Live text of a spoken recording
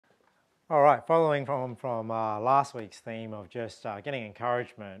All right, following from last week's theme of just getting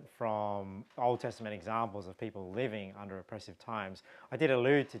encouragement from Old Testament examples of people living under oppressive times, I did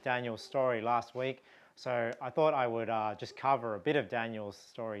allude to Daniel's story last week, so I thought I would just cover a bit of Daniel's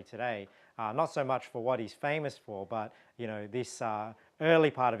story today. Not so much for what he's famous for, but this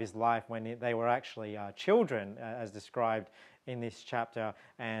early part of his life when they were actually children, as described in this chapter,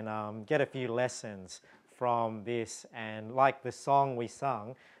 and get a few lessons from this. And like the song we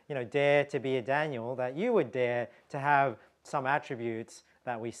sung, dare to be a Daniel, that you would dare to have some attributes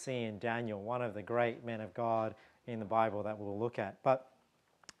that we see in Daniel, one of the great men of God in the Bible that we'll look at. But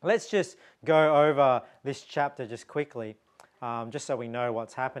let's just go over this chapter just quickly, just so we know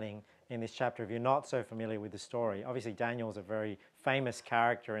what's happening in this chapter if you're not so familiar with the story. Obviously, Daniel's a very famous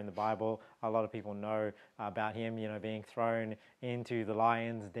character in the Bible. A lot of people know about him, being thrown into the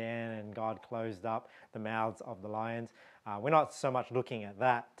lion's den and God closed up the mouths of the lions. We're not so much looking at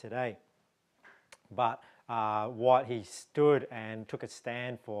that today, but what he stood and took a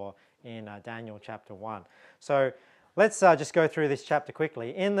stand for in Daniel chapter 1. So let's just go through this chapter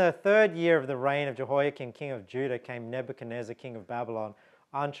quickly. In the third year of the reign of Jehoiakim, king of Judah, came Nebuchadnezzar, king of Babylon,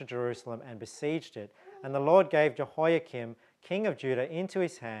 unto Jerusalem and besieged it. And the Lord gave Jehoiakim, king of Judah, into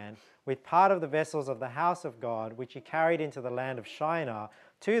his hand, with part of the vessels of the house of God, which he carried into the land of Shinar,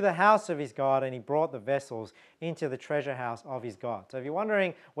 to the house of his God, and he brought the vessels into the treasure house of his God. So if you're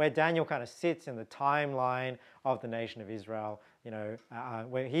wondering where Daniel kind of sits in the timeline of the nation of Israel,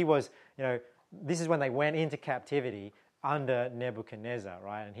 where he was, this is when they went into captivity under Nebuchadnezzar,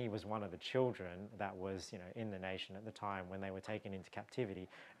 right? And he was one of the children that was, in the nation at the time when they were taken into captivity.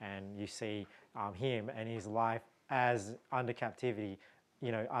 And you see him and his life as under captivity,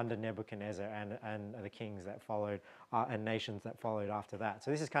 under Nebuchadnezzar and the kings that followed and nations that followed after that. So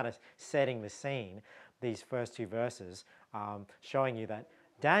this is kind of setting the scene, these first two verses, showing you that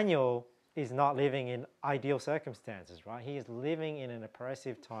Daniel is not living in ideal circumstances, right? He is living in an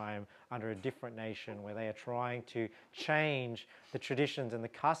oppressive time under a different nation where they are trying to change the traditions and the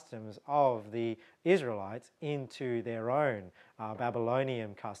customs of the Israelites into their own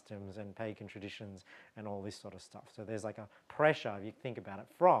Babylonian customs and pagan traditions and all this sort of stuff. So there's like a pressure, if you think about it,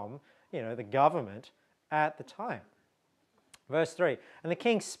 from, the government at the time. Verse 3, and the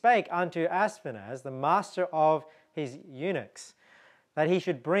king spake unto Ashpenaz, the master of his eunuchs, that he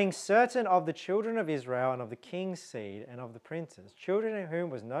should bring certain of the children of Israel and of the king's seed and of the princes, children in whom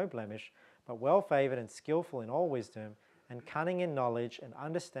was no blemish, but well favored and skillful in all wisdom, and cunning in knowledge and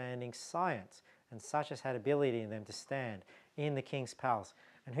understanding science, and such as had ability in them to stand in the king's palace,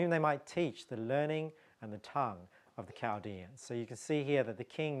 and whom they might teach the learning and the tongue of the Chaldeans. So you can see here that the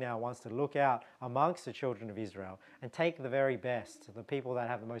king now wants to look out amongst the children of Israel and take the very best, the people that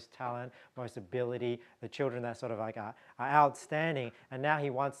have the most talent, most ability, the children that sort of like are outstanding, and now he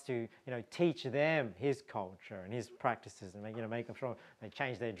wants to teach them his culture and his practices and make them sure they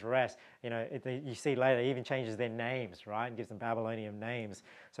change their dress. You see later he even changes their names, right, and gives them Babylonian names.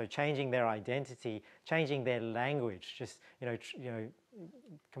 So changing their identity, changing their language, just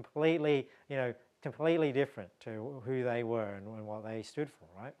completely different to who they were and what they stood for,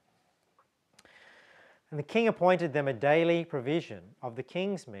 right? And the king appointed them a daily provision of the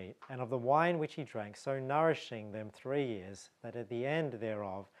king's meat and of the wine which he drank, so nourishing them 3 years, that at the end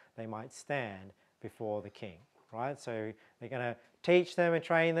thereof they might stand before the king, right? So they're going to teach them and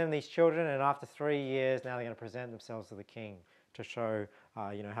train them, these children, and after 3 years, now they're going to present themselves to the king to show,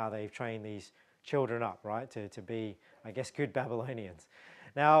 how they've trained these children up, right, to be, I guess, good Babylonians.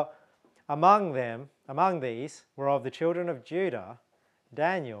 Now, among these were of the children of Judah,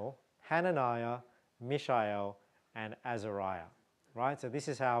 Daniel, Hananiah, Mishael, and Azariah, right? So this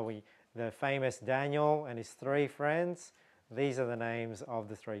is how the famous Daniel and his 3 friends, these are the names of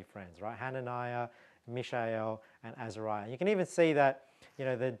the 3 friends, right? Hananiah, Mishael, and Azariah. You can even see that,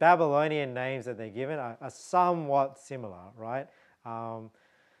 the Babylonian names that they're given are somewhat similar, right?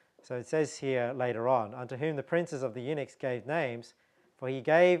 So it says here later on, unto whom the princes of the eunuchs gave names, for he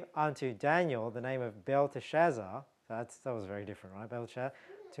gave unto Daniel the name of Belteshazzar, so that was very different, right? Belteshazzar,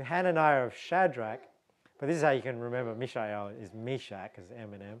 to Hananiah of Shadrach, but this is how you can remember Mishael is Meshach, as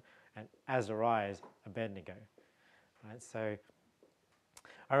Eminem, and Azariah is Abednego, right? So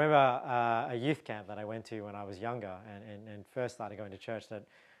I remember a youth camp that I went to when I was younger and first started going to church, that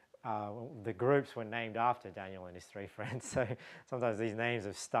the groups were named after Daniel and his 3 friends. So sometimes these names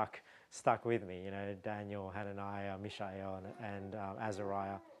have stuck with me, Daniel, Hananiah, Mishael, and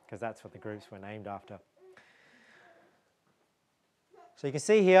Azariah, because that's what the groups were named after. So you can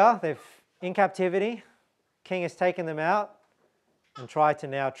see here, they're in captivity. King has taken them out and tried to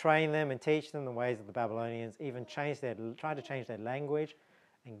now train them and teach them the ways of the Babylonians, even tried to change their language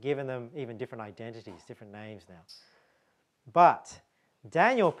and given them even different identities, different names now. But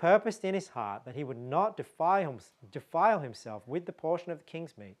Daniel purposed in his heart that he would not defile himself with the portion of the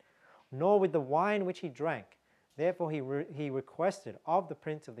king's meat, nor with the wine which he drank. Therefore he requested of the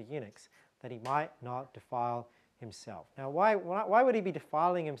prince of the eunuchs that he might not defile himself. Now, why would he be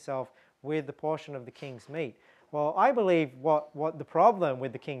defiling himself with the portion of the king's meat? Well, I believe what the problem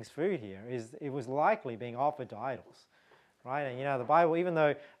with the king's food here is it was likely being offered to idols, right? And the Bible, even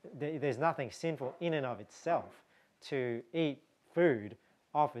though there's nothing sinful in and of itself to eat food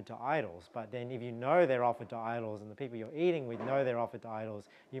offered to idols, but then if you know they're offered to idols and the people you're eating with know they're offered to idols,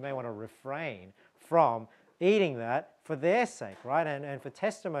 you may want to refrain from eating that for their sake, right? And for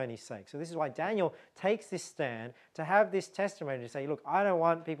testimony's sake. So this is why Daniel takes this stand to have this testimony to say, look, I don't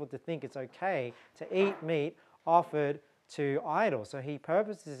want people to think it's okay to eat meat offered to idols. So he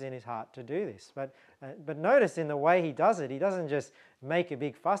purposes in his heart to do this. But notice in the way he does it, he doesn't just make a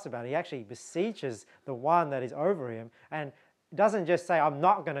big fuss about it. He actually beseeches the one that is over him and doesn't just say, I'm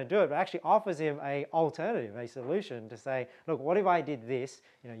not going to do it, but actually offers him an alternative, a solution to say, look, what if I did this?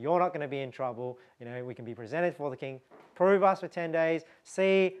 You're not going to be in trouble. We can be presented for the king, prove us for 10 days,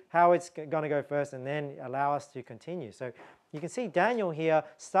 see how it's going to go first, and then allow us to continue. So you can see Daniel here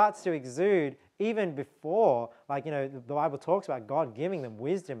starts to exude even before, the Bible talks about God giving them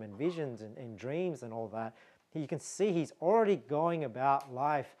wisdom and visions and dreams and all that. You can see he's already going about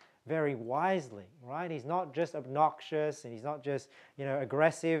life very wisely, right? He's not just obnoxious and he's not just,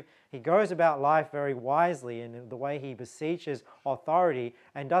 aggressive. He goes about life very wisely in the way he beseeches authority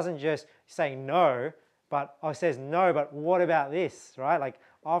and doesn't just say no, says no, but what about this, right? Like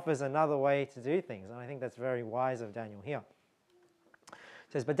offers another way to do things. And I think that's very wise of Daniel here.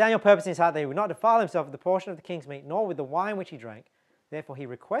 It says, but Daniel purposed in his heart that he would not defile himself with the portion of the king's meat, nor with the wine which he drank. Therefore he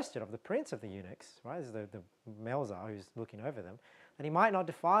requested of the prince of the eunuchs, right? This is the Melzar who's looking over them, that he might not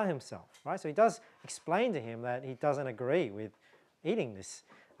defile himself, right? So he does explain to him that he doesn't agree with eating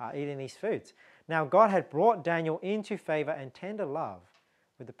these foods. Now God had brought Daniel into favor and tender love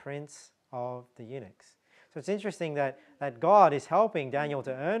with the prince of the eunuchs. So it's interesting that God is helping Daniel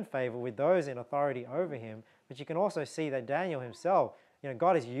to earn favor with those in authority over him, but you can also see that Daniel himself,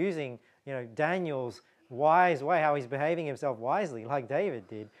 God is using, Daniel's wise way, how he's behaving himself wisely, like David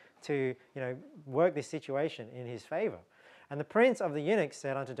did, to, work this situation in his favor. And the prince of the eunuchs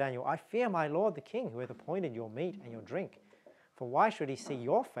said unto Daniel, I fear my lord the king, who hath appointed your meat and your drink. For why should he see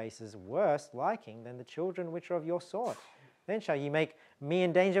your faces worse liking than the children which are of your sort? Then shall ye make me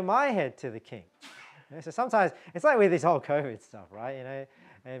endanger my head to the king. So sometimes, it's like with this whole COVID stuff, right?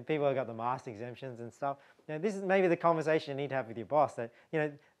 And people have got the mask exemptions and stuff. This is maybe the conversation you need to have with your boss, that,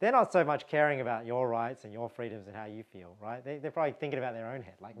 they're not so much caring about your rights and your freedoms and how you feel, right? They're probably thinking about their own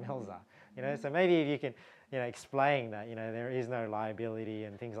head, like Melzar. So maybe if you can, explain that, there is no liability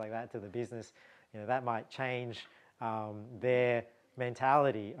and things like that to the business, that might change their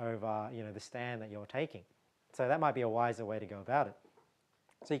mentality over, the stand that you're taking. So that might be a wiser way to go about it.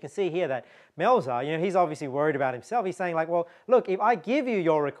 So you can see here that Melzar, he's obviously worried about himself. He's saying like, well, look, if I give you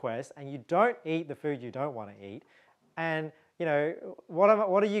your request and you don't eat the food you don't want to eat, and what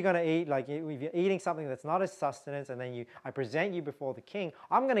are you going to eat? Like if you're eating something that's not a sustenance, and then I present you before the king,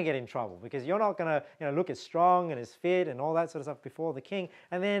 I'm going to get in trouble because you're not going to look as strong and as fit and all that sort of stuff before the king.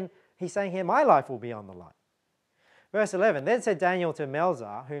 And then he's saying here, my life will be on the line. Verse 11, then said Daniel to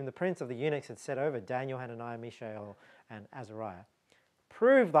Melzar, whom the prince of the eunuchs had set over, Daniel, Hananiah, Mishael, and Azariah,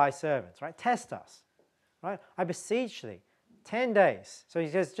 prove thy servants, right? Test us, right? I beseech thee, 10 days. So he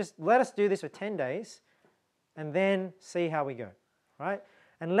says, just let us do this for 10 days and then see how we go, right?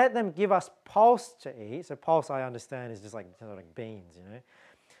 And let them give us pulse to eat. So pulse, I understand, is just like beans,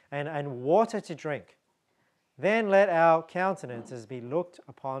 and water to drink. Then let our countenances be looked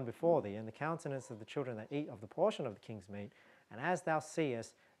upon before thee, and the countenance of the children that eat of the portion of the king's meat, and as thou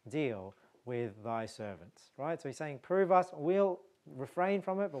seest, deal with thy servants, right? So he's saying, prove us, we'll refrain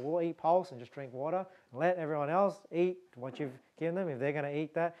from it, but we'll eat pulse and just drink water. Let everyone else eat what you've given them, if they're going to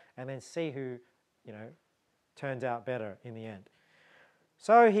eat that, and then see who, turns out better in the end.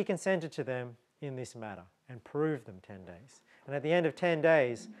 So he consented to them in this matter and proved them 10 days. And at the end of 10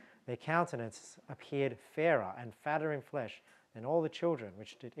 days, their countenance appeared fairer and fatter in flesh than all the children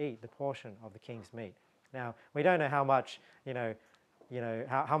which did eat the portion of the king's meat. Now, we don't know how much,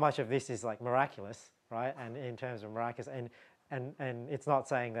 how much of this is like miraculous, right? And in terms of miraculous, and it's not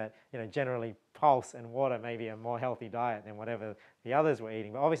saying that, generally pulse and water may be a more healthy diet than whatever the others were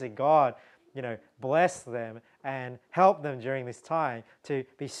eating. But obviously God, blessed them and helped them during this time to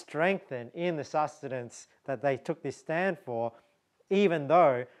be strengthened in the sustenance that they took this stand for, even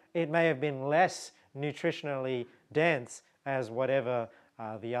though it may have been less nutritionally dense as whatever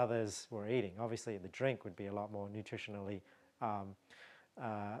the others were eating. Obviously, the drink would be a lot more nutritionally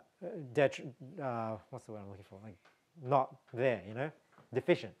what's the word I'm looking for? Like, not there,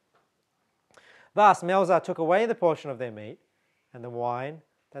 deficient. Thus, Melzar took away the portion of their meat and the wine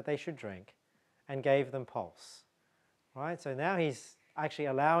that they should drink and gave them pulse. Right? So now he's actually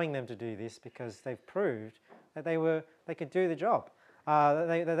allowing them to do this because they've proved that they could do the job,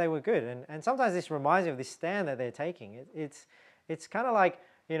 that they were good. And sometimes this reminds me of this stand that they're taking. It's kind of like,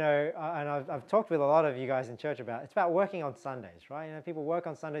 and I've talked with a lot of you guys in church it's about working on Sundays, right? People work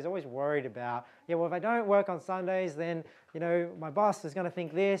on Sundays, always worried about, well, if I don't work on Sundays, then, my boss is going to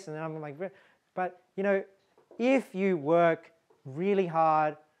think this, and then I'm like, but, if you work really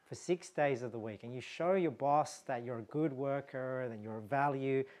hard for 6 days of the week and you show your boss that you're a good worker, that you're a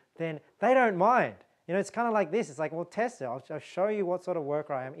value, then they don't mind. It's kind of like this. It's like, well, test it. I'll show you what sort of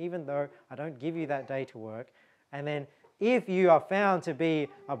worker I am, even though I don't give you that day to work. And then if you are found to be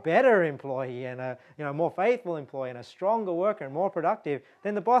a better employee and a more faithful employee and a stronger worker and more productive,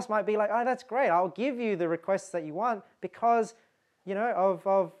 then the boss might be like, oh, that's great. I'll give you the requests that you want because,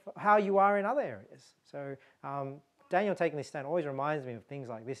 of how you are in other areas. So Daniel taking this stand always reminds me of things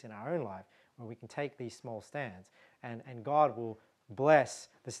like this in our own life, where we can take these small stands and God will bless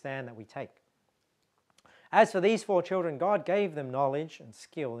the stand that we take. As for these 4 children, God gave them knowledge and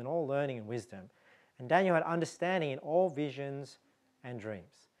skill in all learning and wisdom, and Daniel had understanding in all visions and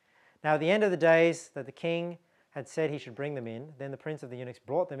dreams. Now at the end of the days that the king had said he should bring them in, then the prince of the eunuchs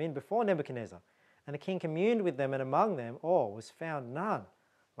brought them in before Nebuchadnezzar, and the king communed with them, and among them all was found none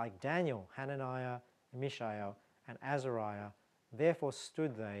like Daniel, Hananiah, Mishael, and Azariah. Therefore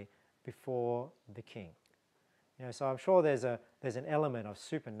stood they before the king. So I'm sure there's an element of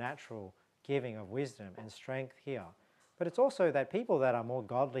supernatural giving of wisdom and strength here. But it's also that people that are more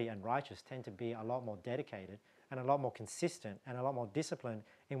godly and righteous tend to be a lot more dedicated and a lot more consistent and a lot more disciplined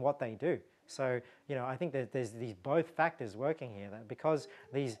in what they do. So, I think that there's these both factors working here, that because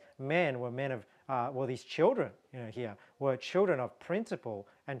these men were men of, these children, here were children of principle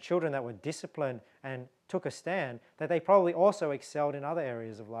and children that were disciplined and took a stand, that they probably also excelled in other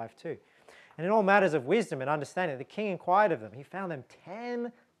areas of life too. And in all matters of wisdom and understanding, the king inquired of them. He found them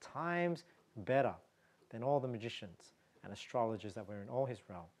 10 times better than all the magicians and astrologers that were in all his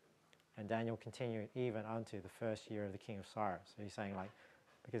realm. And Daniel continued even unto the first year of the king of Cyrus. So he's saying,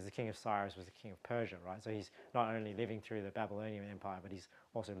 because the king of Cyrus was the king of Persia, right? So he's not only living through the Babylonian Empire, but he's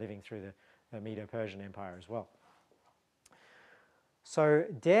also living through the Medo-Persian Empire as well. So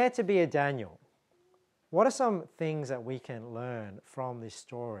dare to be a Daniel. What are some things that we can learn from this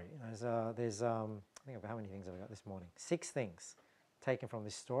story? There's I think, how many things have I got this morning? 6 things taken from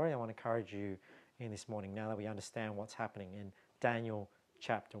this story. I want to encourage you in this morning, now that we understand what's happening in Daniel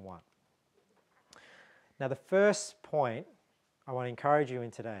chapter 1. Now the first point I want to encourage you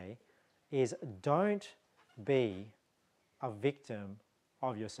in today is, don't be a victim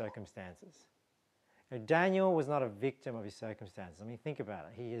of your circumstances. Now, Daniel was not a victim of his circumstances. I mean, think about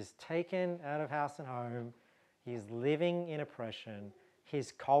it. He is taken out of house and home. He is living in oppression.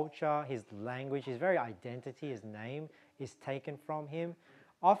 His culture, his language, his very identity, his name is taken from him.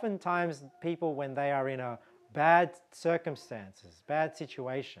 Oftentimes people, when they are in a bad circumstances, bad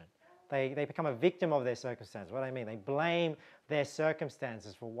situation, they become a victim of their circumstances. What do I mean? They blame their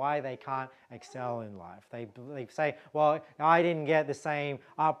circumstances for why they can't excel in life. They say, well, I didn't get the same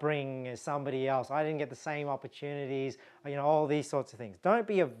upbringing as somebody else. I didn't get the same opportunities, all these sorts of things. Don't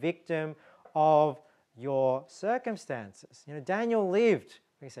be a victim of your circumstances. Daniel lived,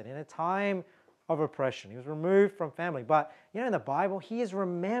 like I said, in a time of oppression. He was removed from family. But, in the Bible, he is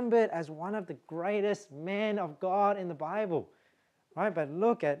remembered as one of the greatest men of God in the Bible. Right? But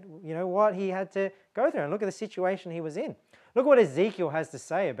look at, what he had to go through, and look at the situation he was in. Look what Ezekiel has to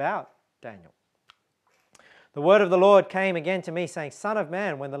say about Daniel. The word of the Lord came again to me, saying, Son of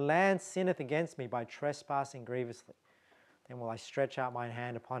man, when the land sinneth against me by trespassing grievously, then will I stretch out mine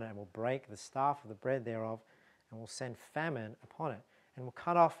hand upon it, and will break the staff of the bread thereof, and will send famine upon it, and will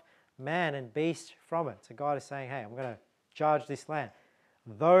cut off man and beast from it. So God is saying, hey, I'm going to judge this land.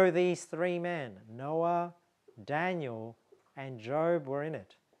 Though these 3 men, Noah, Daniel, and Job were in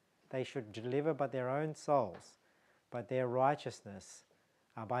it, they should deliver but their own souls, but their righteousness,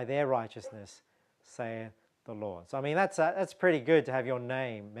 by their righteousness, saith the Lord. So I mean, that's pretty good to have your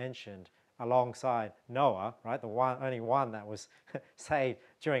name mentioned alongside Noah, right? The only one that was saved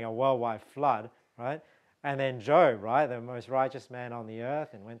during a worldwide flood, right? And then Job, right? The most righteous man on the earth,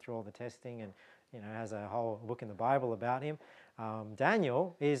 and went through all the testing, and has a whole book in the Bible about him.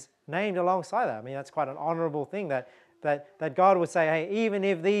 Daniel is named alongside that. I mean, that's quite an honorable thing that God would say, hey, even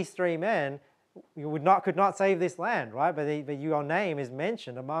if these 3 men you could not save this land, right? But your name is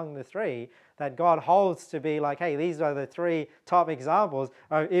mentioned among the three that God holds to be like, hey, these are the three top examples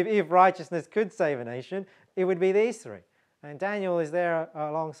of if righteousness could save a nation, it would be these three. And Daniel is there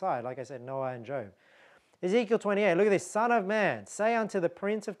alongside, like I said, Noah and Job. Ezekiel 28, look at this. Son of man, say unto the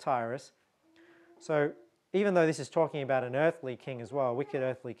prince of Tyrus. So even though this is talking about an earthly king as well, a wicked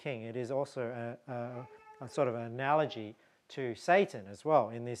earthly king, it is also a sort of an analogy to Satan as well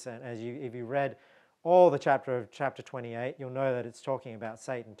in this. And if you read all the chapter 28, you'll know that it's talking about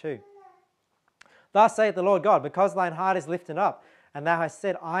Satan too. Thus saith the Lord God, because thine heart is lifted up, and thou hast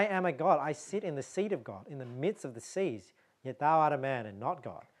said, I am a God, I sit in the seat of God, in the midst of the seas, yet thou art a man and not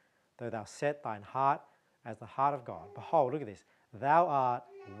God, though thou set thine heart as the heart of God. Behold, look at this, thou art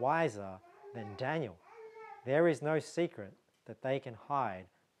wiser than Daniel. There is no secret that they can hide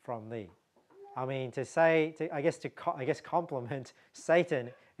from thee. I mean, I guess compliment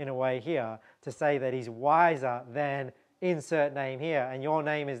Satan in a way here, to say that he's wiser than insert name here, and your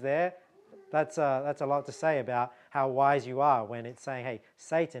name is there. That's a lot to say about how wise you are when it's saying, hey,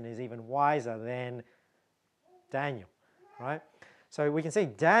 Satan is even wiser than Daniel, right? So we can see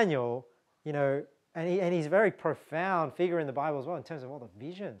Daniel, and he's a very profound figure in the Bible as well in terms of all the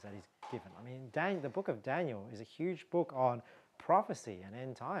visions that he's given. I mean, the book of Daniel is a huge book on prophecy and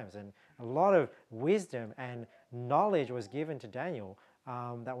end times, and a lot of wisdom and knowledge was given to Daniel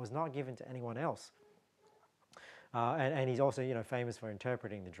that was not given to anyone else. And he's also, famous for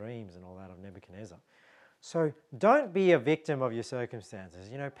interpreting the dreams and all that of Nebuchadnezzar. So don't be a victim of your circumstances.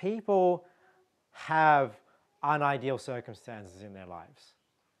 People have unideal circumstances in their lives.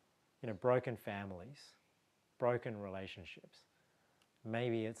 Broken families, broken relationships.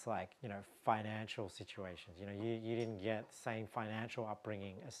 Maybe it's like, financial situations. You didn't get the same financial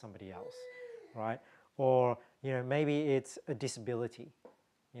upbringing as somebody else, right? Or, maybe it's a disability.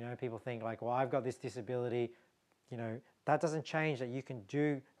 People think like, well, I've got this disability. That doesn't change that you can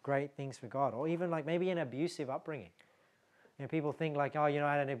do great things for God. Or even like maybe an abusive upbringing. People think like, oh, I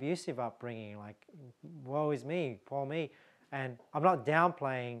had an abusive upbringing, like, woe is me, poor me. And I'm not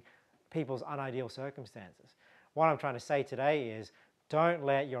downplaying people's unideal circumstances. What I'm trying to say today is, don't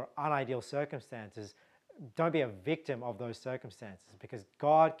let your unideal circumstances, don't be a victim of those circumstances, because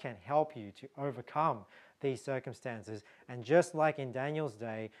God can help you to overcome these circumstances. And just like in Daniel's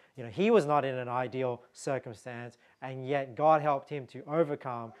day, he was not in an ideal circumstance, and yet God helped him to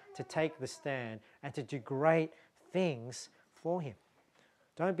overcome, to take the stand, and to do great things for him.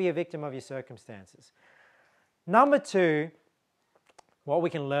 Don't be a victim of your circumstances. Number two, what we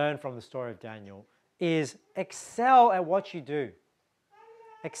can learn from the story of Daniel is excel at what you do.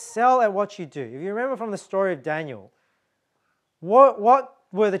 Excel at what you do. If you remember from the story of Daniel, what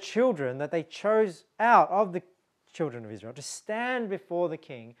were the children that they chose out of the children of Israel to stand before the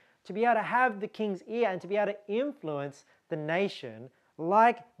king, to be able to have the king's ear and to be able to influence the nation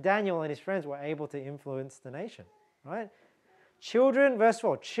like Daniel and his friends were able to influence the nation, right? Children, verse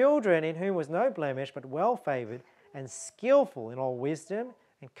 4, children in whom was no blemish, but well-favored and skillful in all wisdom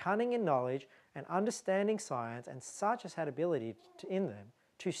and cunning in knowledge and understanding science, and such as had ability in them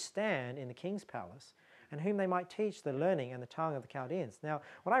to stand in the king's palace, and whom they might teach the learning and the tongue of the Chaldeans. Now,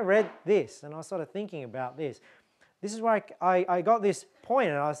 when I read this, and I was sort of thinking about this is where I got this point,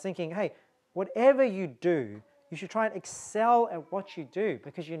 and I was thinking, hey, whatever you do, you should try and excel at what you do,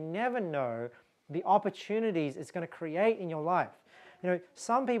 because you never know the opportunities it's going to create in your life.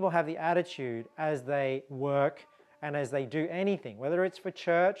 Some people have the attitude as they work and as they do anything, whether it's for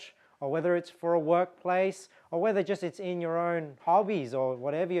church or whether it's for a workplace, or whether just it's in your own hobbies or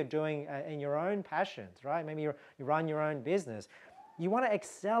whatever you're doing in your own passions, right? Maybe you run your own business. You want to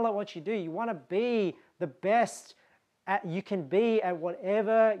excel at what you do. You want to be the best you can be at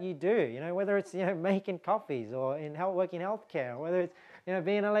whatever you do. Whether it's making coffees or working in healthcare, or whether it's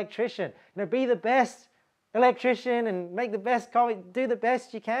being an electrician. Be the best electrician and make the best coffee. Do the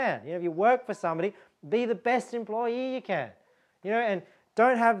best you can. If you work for somebody, be the best employee you can. And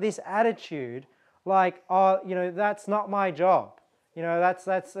don't have this attitude like, oh, that's not my job.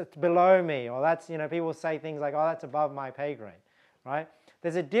 That's below me, or that's, people say things like, oh, that's above my pay grade, right?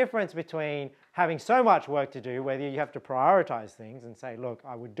 There's a difference between having so much work to do, whether you have to prioritize things and say, look,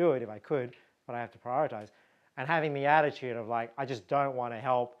 I would do it if I could, but I have to prioritize, and having the attitude of like, I just don't want to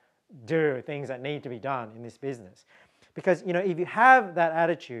help do things that need to be done in this business. Because, if you have that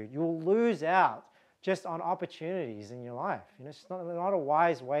attitude, you'll lose out just on opportunities in your life. It's not a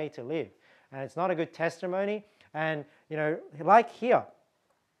wise way to live. And it's not a good testimony. And, like here,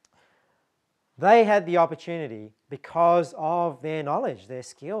 they had the opportunity because of their knowledge, their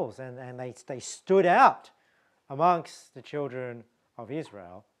skills, and they stood out amongst the children of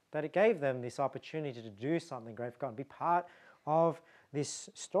Israel that it gave them this opportunity to do something great for God and be part of this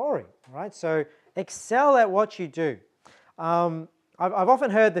story, right? So excel at what you do. I've often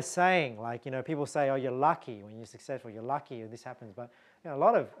heard the saying, like, people say, oh, you're lucky when you're successful, you're lucky and this happens. But a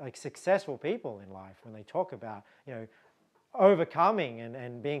lot of successful people in life, when they talk about, overcoming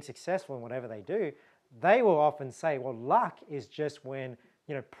and being successful in whatever they do, they will often say, well, luck is just when,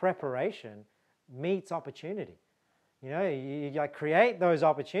 preparation meets opportunity. You create those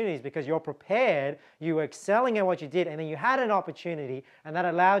opportunities because you're prepared, you were excelling at what you did, and then you had an opportunity, and that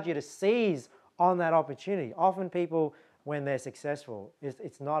allowed you to seize on that opportunity. Often people, when they're successful,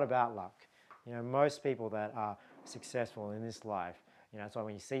 it's not about luck. Most people that are successful in this life, that's why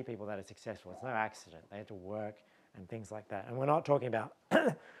when you see people that are successful, it's no accident. They had to work and things like that. And we're not talking about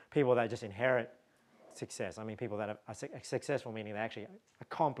people that just inherit success. I mean people that are successful, meaning they actually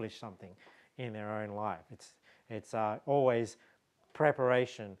accomplish something in their own life. It's always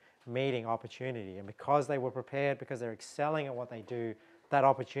preparation meeting opportunity. And because they were prepared, because they're excelling at what they do, that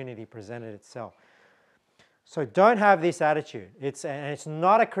opportunity presented itself. So don't have this attitude. It's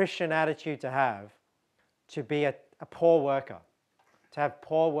not a Christian attitude to have, to be a poor worker, to have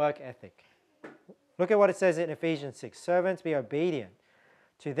poor work ethic. Look at what it says in Ephesians 6. Servants, be obedient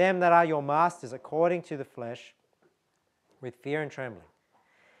to them that are your masters according to the flesh, with fear and trembling,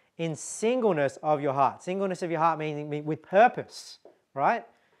 in singleness of your heart. Singleness of your heart meaning with purpose, right?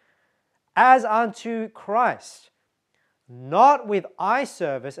 As unto Christ, not with eye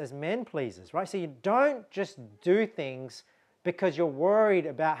service as men pleasers, right? So you don't just do things because you're worried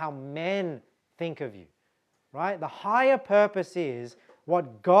about how men think of you, right? The higher purpose is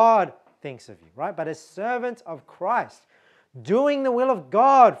what God thinks of you, right? But as servants of Christ, doing the will of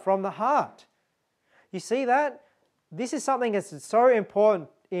God from the heart. You see that? This is something that's so important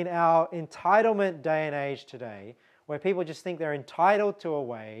in our entitlement day and age today, where people just think they're entitled to a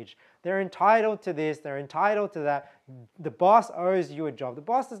wage, they're entitled to this, they're entitled to that. The boss owes you a job. The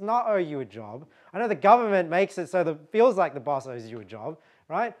boss does not owe you a job. I know the government makes it so that it feels like the boss owes you a job,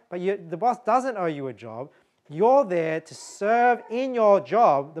 right? But the boss doesn't owe you a job. You're there to serve in your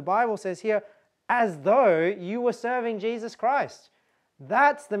job, the Bible says here, as though you were serving Jesus Christ.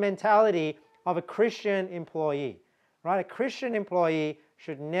 That's the mentality of a Christian employee, right? A Christian employee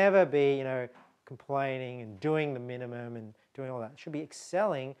should never be, complaining and doing the minimum and doing all that. It should be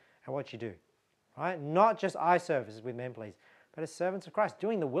excelling at what you do, right? Not just eye services with men, please, but as servants of Christ,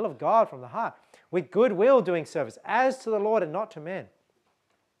 doing the will of God from the heart, with goodwill doing service, as to the Lord and not to men,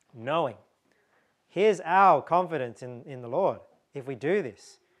 knowing. Here's our confidence in the Lord, if we do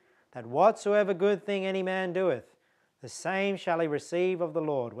this, that whatsoever good thing any man doeth, the same shall he receive of the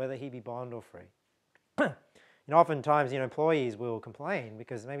Lord, whether he be bond or free. Oftentimes, employees will complain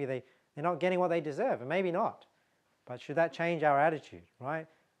because maybe they're not getting what they deserve, and maybe not. But should that change our attitude, right?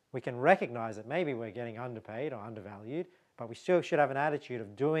 We can recognize that maybe we're getting underpaid or undervalued, but we still should have an attitude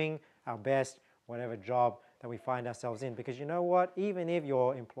of doing our best, whatever job that we find ourselves in. Because you know what? Even if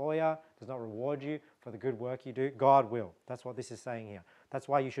your employer does not reward you for the good work you do, God will. That's what this is saying here. That's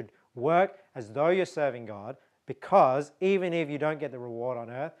why you should work as though you're serving God, because even if you don't get the reward on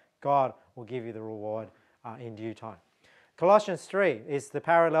earth, God will give you the reward in due time. Colossians 3 is the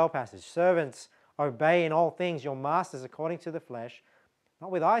parallel passage. Servants, obey in all things your masters according to the flesh, not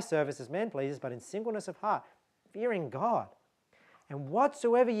with eye service as men pleasers, but in singleness of heart, fearing God. And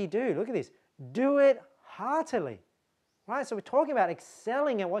whatsoever you do, look at this, do it heartily. Right? So we're talking about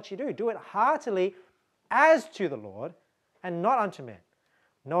excelling at what you do. Do it heartily as to the Lord and not unto men,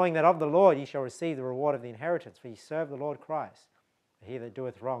 knowing that of the Lord ye shall receive the reward of the inheritance, for ye serve the Lord Christ. He that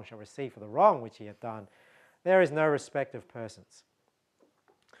doeth wrong shall receive for the wrong which he hath done. There is no respect of persons.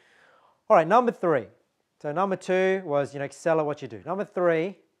 All right, number 3. So number 2 was, excel at what you do. Number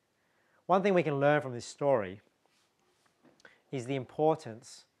 3, one thing we can learn from this story is the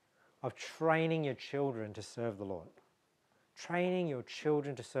importance of training your children to serve the Lord. Training your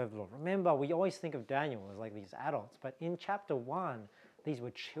children to serve the Lord. Remember, we always think of Daniel as like these adults, but in chapter 1, these were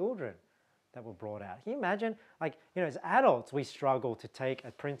children that were brought out. Can you imagine? As adults, we struggle to take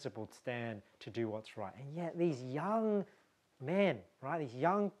a principled stand to do what's right. And yet these young men, right, these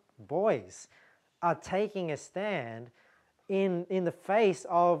young boys are taking a stand in the face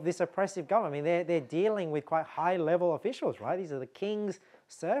of this oppressive government. I mean, they're dealing with quite high-level officials, right? These are the king's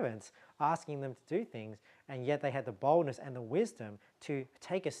servants asking them to do things, and yet they had the boldness and the wisdom to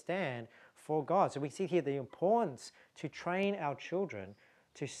take a stand for God. So we see here the importance to train our children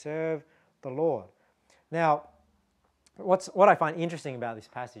to serve the Lord. Now, what I find interesting about this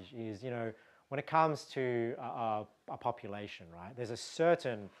passage is, when it comes to a population, right, there's a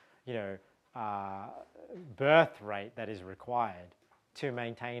certain, birth rate that is required to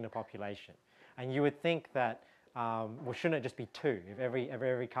maintain a population. And you would think that, well, shouldn't it just be 2? If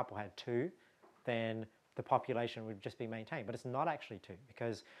every couple had 2, then the population would just be maintained. But it's not actually 2,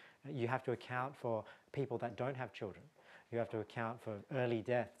 because you have to account for people that don't have children. You have to account for early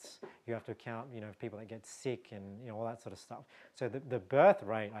deaths. You have to account, people that get sick and all that sort of stuff. So the birth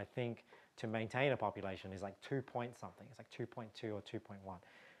rate, I think, to maintain a population is like 2 point something. It's like 2.2 or 2.1.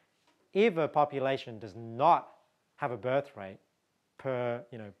 If a population does not have a birth rate per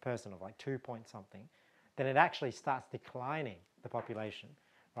person of like 2 point something, then it actually starts declining the population,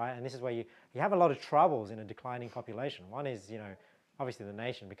 right? And this is where you have a lot of troubles in a declining population. One is, obviously the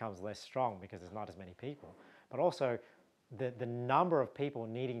nation becomes less strong because there's not as many people, but also the number of people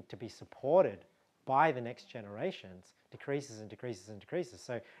needing to be supported by the next generations decreases and decreases and decreases.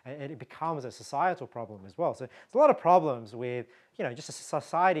 So it becomes a societal problem as well. So there's a lot of problems with, just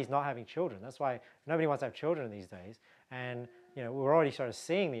societies not having children. That's why nobody wants to have children these days. And, we're already sort of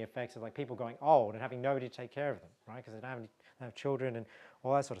seeing the effects of like people going old and having nobody to take care of them, right? Because they don't have children and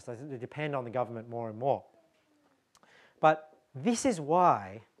all that sort of stuff. They depend on the government more and more. But this is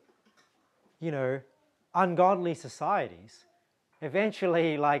why, ungodly societies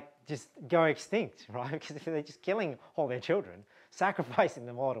eventually just go extinct, right? Because if they're just killing all their children, sacrificing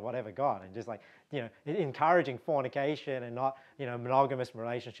them all to whatever god, and just encouraging fornication and not monogamous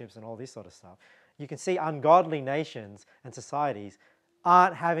relationships and all this sort of stuff, you can see ungodly nations and societies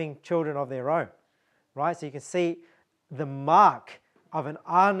aren't having children of their own, right? So you can see the mark of an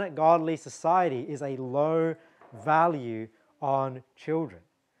ungodly society is a low value on children,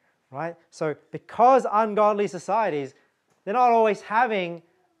 right? So because ungodly societies, they're not always having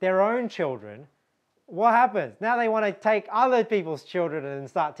their own children, what happens? Now they want to take other people's children and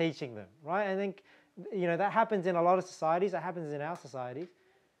start teaching them, right? I think, that happens in a lot of societies. That happens in our societies.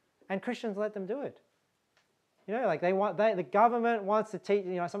 And Christians let them do it. The government wants to teach,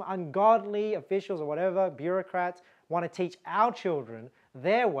 some ungodly officials or whatever, bureaucrats, want to teach our children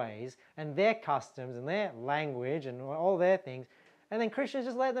their ways and their customs and their language and all their things. And then Christians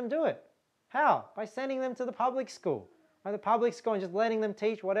just let them do it. How? By sending them to the public school. Right? The public school, and just letting them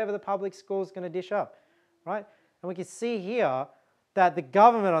teach whatever the public school is going to dish up. Right? And we can see here that the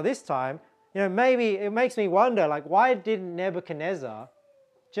government of this time, maybe it makes me wonder, why didn't Nebuchadnezzar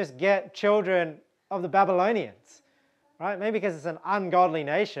just get children of the Babylonians? Right? Maybe because it's an ungodly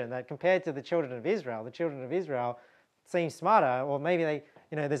nation that compared to the children of Israel seem smarter, or maybe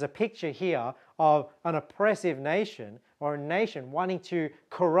there's a picture here of an oppressive nation or a nation wanting to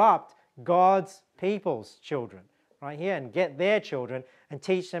corrupt God's people's children, right here, and get their children and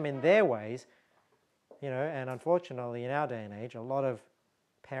teach them in their ways, and unfortunately in our day and age, a lot of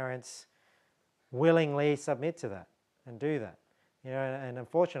parents willingly submit to that and do that, and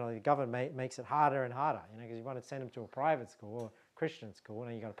unfortunately the government makes it harder and harder, because you want to send them to a private school or Christian school,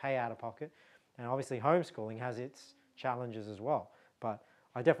 and you've got to pay out of pocket, and obviously homeschooling has its challenges as well, but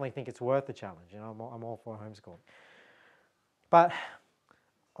I definitely think it's worth the challenge. I'm all for homeschooling. But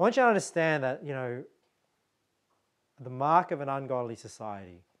I want you to understand that, the mark of an ungodly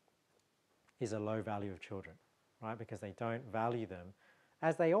society is a low value of children, right? Because they don't value them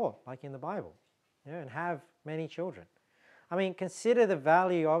as they ought, like in the Bible, and have many children. I mean, consider the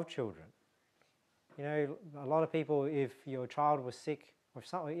value of children. A lot of people, if your child was sick, or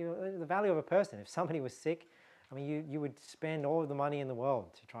the value of a person, if somebody was sick, I mean, you would spend all of the money in the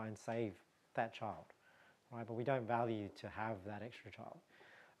world to try and save that child, right? But we don't value to have that extra child.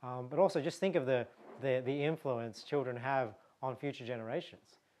 But also just think of the influence children have on future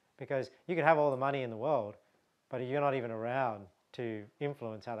generations. Because you could have all the money in the world, but if you're not even around to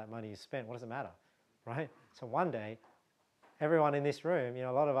influence how that money is spent, what does it matter, right? So one day, everyone in this room,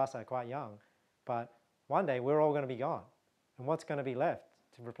 a lot of us are quite young, but one day we're all going to be gone. And what's going to be left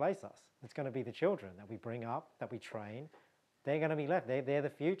to replace us? It's going to be the children that we bring up, that we train. They're going to be left. They're the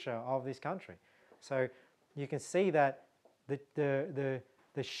future of this country. So you can see that the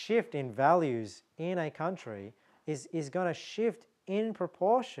shift in values in a country is going to shift in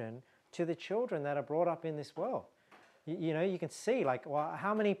proportion to the children that are brought up in this world. You can see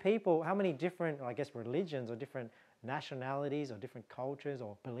how many people, how many different, religions or different nationalities or different cultures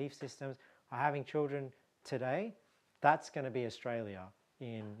or belief systems are having children today. That's going to be Australia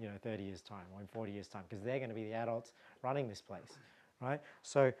in 30 years' time or in 40 years' time, because they're going to be the adults running this place, right?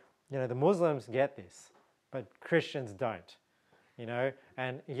 So the Muslims get this, but Christians don't.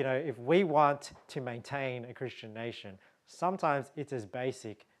 And if we want to maintain a Christian nation, sometimes it's as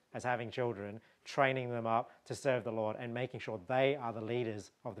basic as having children, training them up to serve the Lord and making sure they are the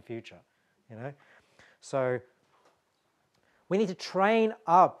leaders of the future, So we need to train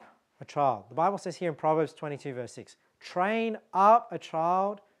up a child. The Bible says here in Proverbs 22 verse 6, Train up a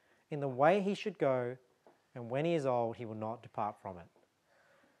child in the way he should go, and when he is old, he will not depart from it.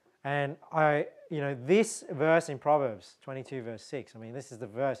 And this verse in Proverbs 22 verse 6, this is the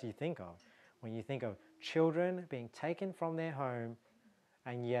verse you think of when you think of children being taken from their home,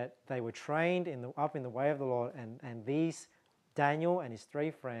 and yet they were trained up in the way of the Lord, and these Daniel and his 3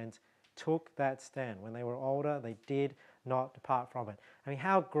 friends took that stand. When they were older, they did not depart from it.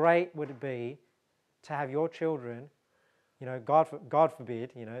 How great would it be to have your children, God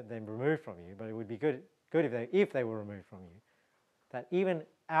forbid, them removed from you, but it would be good if they were removed from you, that even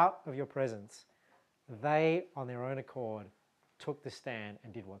out of your presence, they, on their own accord, took the stand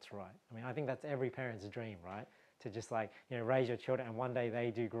and did what's right. I think that's every parent's dream, right? To just raise your children, and one day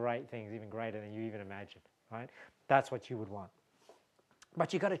they do great things, even greater than you even imagined, right? That's what you would want.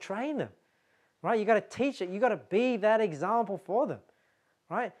 But you got to train them, right? You got to teach it. You got to be that example for them,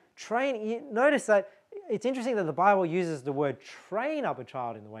 right? Notice that it's interesting that the Bible uses the word train up a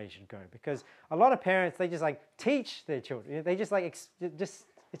child in the way he should go, because a lot of parents, they just teach their children. They just it's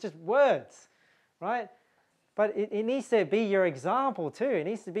just words, right? But it needs to be your example too. It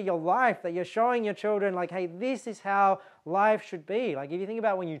needs to be your life, that you're showing your children hey, this is how life should be. If you think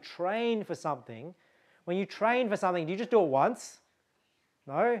about when you train for something, do you just do it once?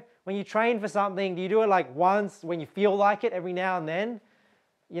 No. When you train for something, do you do it once when you feel like it every now and then?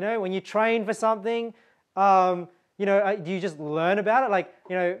 When you train for something, do you just learn about it?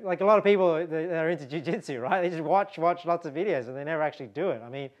 A lot of people that are into jiu-jitsu, right? They just watch lots of videos and they never actually do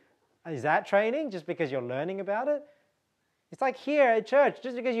it. Is that training just because you're learning about it? It's like here at church,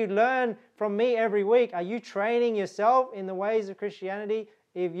 just because you learn from me every week, are you training yourself in the ways of Christianity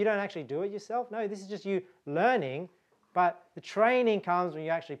if you don't actually do it yourself? No, this is just you learning, but the training comes when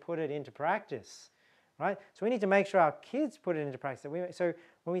you actually put it into practice, right? So we need to make sure our kids put it into practice. So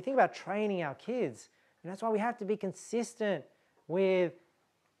when we think about training our kids, that's why we have to be consistent with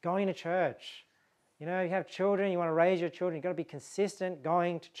going to church. You have children, you want to raise your children, you've got to be consistent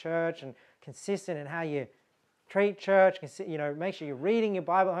going to church and consistent in how you treat church. Make sure you're reading your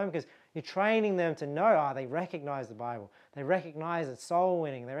Bible at home, because you're training them to know, they recognize the Bible. They recognize that soul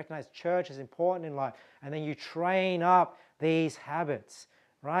winning. They recognize church is important in life. And then you train up these habits,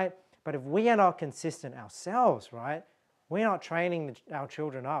 right? But if we are not consistent ourselves, right, we're not training our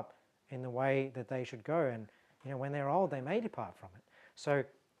children up in the way that they should go. And, when they're old, they may depart from it. So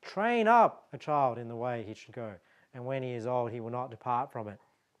train up a child in the way he should go, and when he is old, he will not depart from it.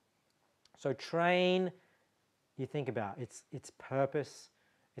 So train, you think about its purpose,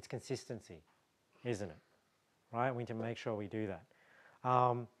 its consistency, isn't it? Right? We need to make sure we do that.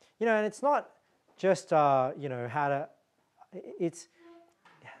 And it's not just how to. It's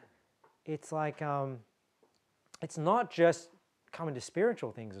it's not just coming to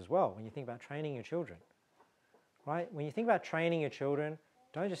spiritual things as well. When you think about training your children, right? When you think about training your children,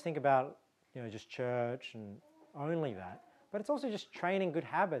 don't just think about, just church and only that, but it's also just training good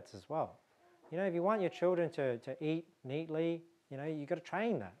habits as well. If you want your children to eat neatly, you've got to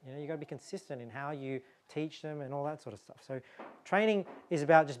train that. You've got to be consistent in how you teach them and all that sort of stuff. So training is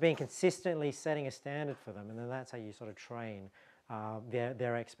about just being consistently setting a standard for them, and then that's how you sort of train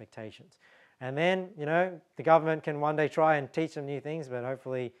their expectations. And then, the government can one day try and teach them new things, but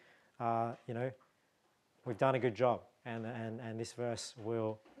hopefully, we've done a good job. And this verse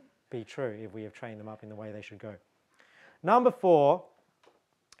will be true if we have trained them up in the way they should go. Number 4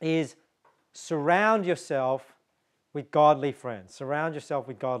 is surround yourself with godly friends. Surround yourself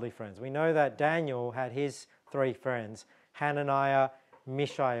with godly friends. We know that Daniel had his 3 friends, Hananiah,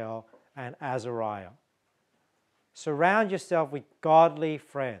 Mishael, and Azariah. Surround yourself with godly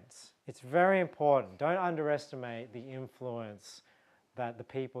friends. It's very important. Don't underestimate the influence that the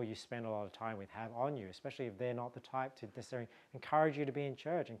people you spend a lot of time with have on you, especially if they're not the type to necessarily encourage you to be in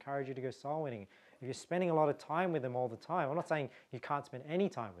church, encourage you to go soul winning. If you're spending a lot of time with them all the time, I'm not saying you can't spend any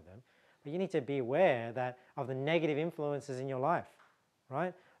time with them, but you need to be aware of the negative influences in your life,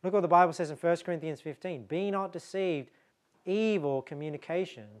 right? Look what the Bible says in 1 Corinthians 15. Be not deceived, evil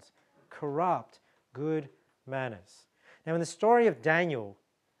communications corrupt good manners. Now in the story of Daniel,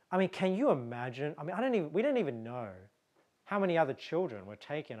 can you imagine? We don't even know how many other children were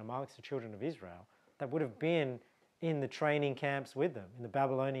taken amongst the children of Israel that would have been in the training camps with them, in the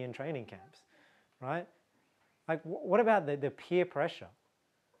Babylonian training camps, right? What about the peer pressure,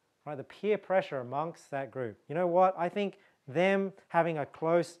 right? The peer pressure amongst that group. You know what? I think them having a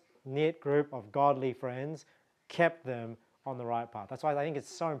close-knit group of godly friends kept them on the right path. That's why I think it's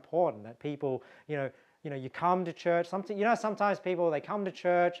so important that people, you come to church. Sometimes people, they come to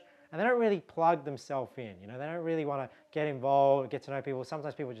church and they don't really plug themselves in. They don't really want to get involved, get to know people.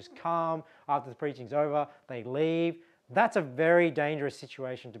 Sometimes people just come after the preaching's over, they leave. That's a very dangerous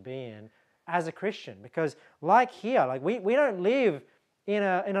situation to be in as a Christian, because like here, like we don't live in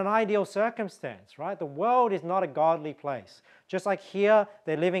an ideal circumstance, right? The world is not a godly place. Just like here,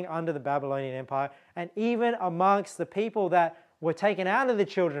 they're living under the Babylonian Empire, and even amongst the people that were taken out of the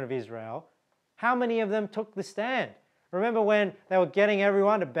children of Israel, how many of them took the stand? Remember when they were getting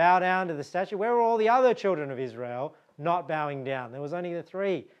everyone to bow down to the statue? Where were all the other children of Israel not bowing down? There was only the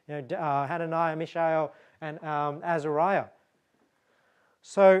three, Hananiah, Mishael, and Azariah.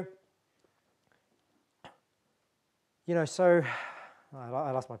 So, I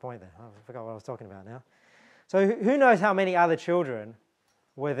lost my point there. I forgot what I was talking about now. So who knows how many other children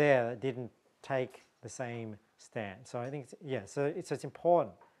were there that didn't take the same stand? So I think, it's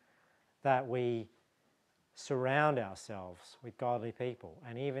important that we surround ourselves with godly people,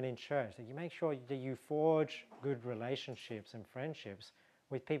 and even in church, that you make sure that you forge good relationships and friendships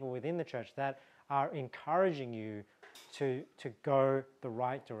with people within the church that are encouraging you to go the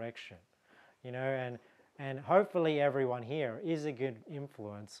right direction, and hopefully everyone here is a good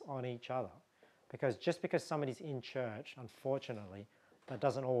influence on each other, because just because somebody's in church, unfortunately, that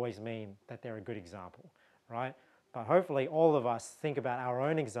doesn't always mean that they're a good example, right? But hopefully all of us think about our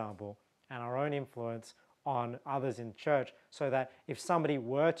own example and our own influence on others in church, so that if somebody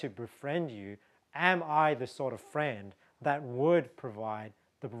were to befriend you, am I the sort of friend that would provide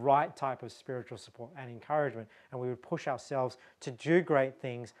the right type of spiritual support and encouragement, and we would push ourselves to do great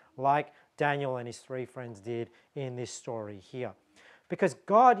things like Daniel and his three friends did in this story here. Because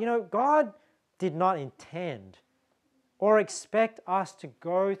God did not intend or expect us to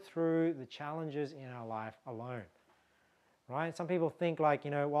go through the challenges in our life alone, right? Some people think like, they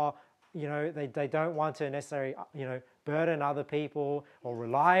don't want to necessarily, burden other people or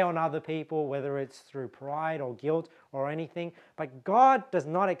rely on other people, whether it's through pride or guilt or anything. But God does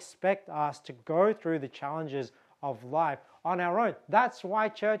not expect us to go through the challenges of life on our own. That's why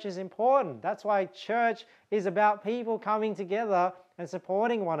church is important. That's why church is about people coming together and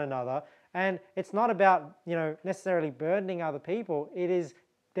supporting one another. And it's not about, necessarily burdening other people. It is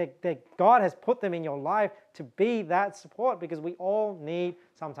that God has put them in your life to be that support, because we all need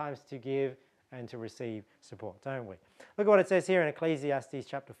sometimes to give and to receive support, don't we? Look at what it says here in Ecclesiastes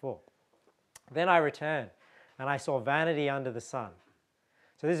chapter 4. Then I returned, and I saw vanity under the sun.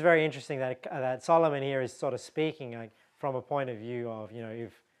 So this is very interesting that Solomon here is sort of speaking from a point of view of,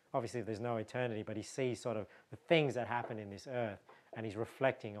 if there's no eternity, but he sees sort of the things that happen in this earth, and he's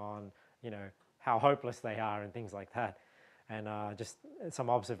reflecting on, how hopeless they are and things like that, and just some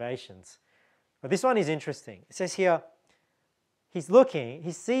observations. But this one is interesting. It says here, he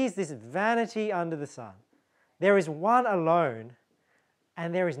sees this vanity under the sun. There is one alone,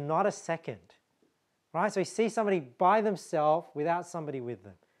 and there is not a second. Right? So he sees somebody by themselves without somebody with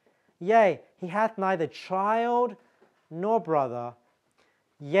them. Yea, he hath neither child nor brother,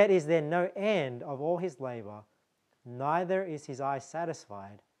 yet is there no end of all his labor, neither is his eye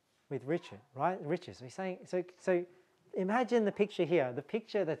satisfied with riches. Right? Riches. So he's saying, so imagine the picture here. The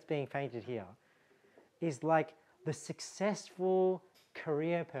picture that's being painted here is like the successful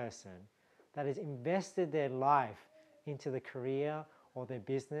career person that has invested their life into the career or their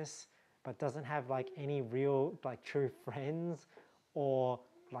business, but doesn't have like any real true friends or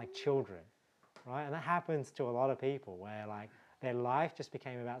children, right? And that happens to a lot of people, where their life just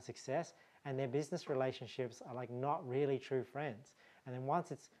became about success, and their business relationships are not really true friends. And then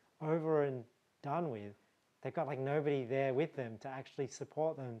once it's over and done with, they've got nobody there with them to actually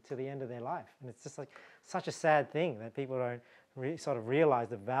support them to the end of their life. And it's just such a sad thing that people don't sort of realize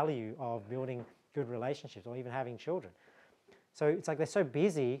the value of building good relationships or even having children. So it's they're so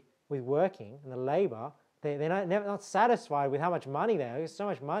busy with working and the labor, they're not satisfied with how much money they have. There's so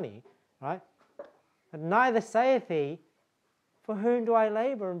much money, right? And neither saith he, for whom do I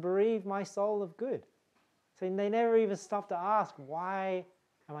labor and bereave my soul of good? So they never even stop to ask, why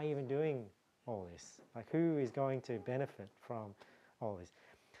am I even doing all this? Who is going to benefit from all this?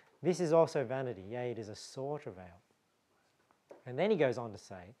 This is also vanity, yea, it is a sore travail. And then he goes on to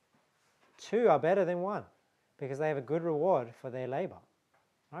say, two are better than one, because they have a good reward for their labor.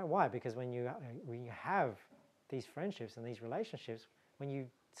 Right? Why? Because when you have these friendships and these relationships, when you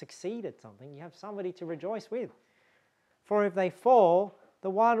succeed at something, you have somebody to rejoice with. For if they fall, the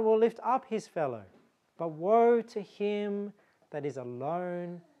one will lift up his fellow. But woe to him that is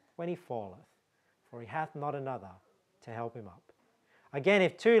alone when he falleth, for he hath not another to help him up. Again,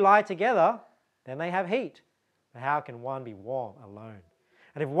 if two lie together, then they have heat. But how can one be warm alone?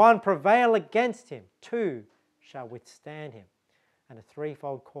 And if one prevail against him, two shall withstand him. And a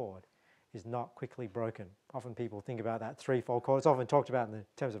threefold cord is not quickly broken. Often people think about that threefold cord. It's often talked about in the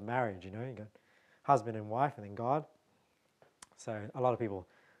terms of marriage, you got husband and wife and then God. So a lot of people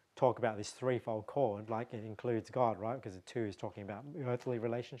talk about this threefold cord, like it includes God, right? Because the two is talking about earthly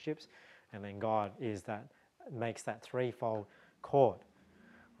relationships, and then God is that makes that threefold cord,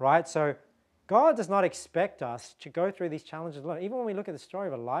 right? So God does not expect us to go through these challenges alone. Even when we look at the story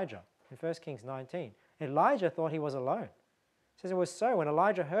of Elijah in 1 Kings 19, Elijah thought he was alone. It says it was so when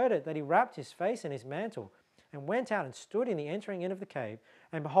Elijah heard it that he wrapped his face in his mantle and went out and stood in the entering in of the cave.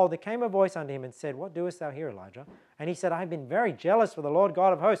 And behold, there came a voice unto him and said, What doest thou here, Elijah? And he said, I have been very jealous for the Lord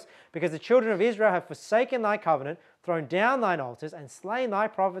God of hosts, because the children of Israel have forsaken thy covenant, thrown down thine altars, and slain thy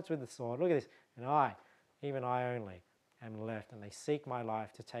prophets with the sword. Look at this. And I, even I only, am left, and they seek my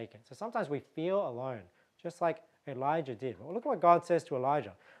life to take it. So sometimes we feel alone, just like Elijah did. Well, look what God says to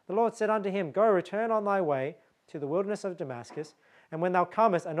Elijah. The Lord said unto him, Go, return on thy way to the wilderness of Damascus, and when thou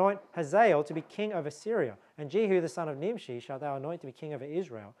comest, anoint Hazael to be king over Syria, and Jehu the son of Nimshi shalt thou anoint to be king over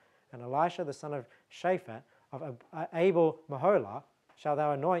Israel, and Elisha the son of Shaphat of Abel Meholah shalt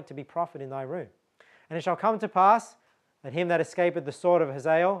thou anoint to be prophet in thy room. And it shall come to pass that him that escapeth the sword of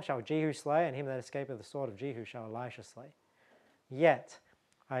Hazael shall Jehu slay, and him that escapeth the sword of Jehu shall Elisha slay. Yet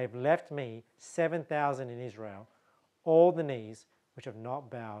I have left me 7,000 in Israel, all the knees which have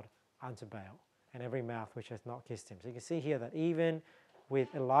not bowed unto Baal, and every mouth which hath not kissed him. So you can see here that even with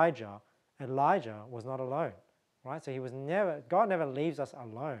Elijah, Elijah was not alone, right? So he was never, God never leaves us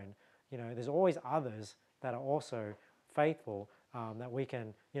alone. You know, there's always others that are also faithful that we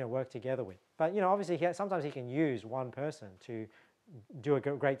can, work together with. But, obviously sometimes he can use one person to do a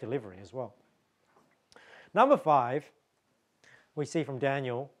great delivery as well. Number 5, we see from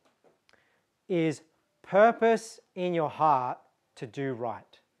Daniel, is purpose in your heart to do right.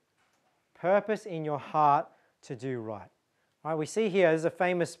 Purpose in your heart to do right. Right, we see here, there's a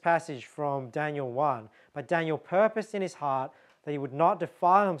famous passage from Daniel 1, but Daniel purposed in his heart that he would not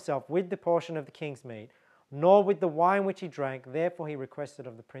defile himself with the portion of the king's meat, nor with the wine which he drank. Therefore he requested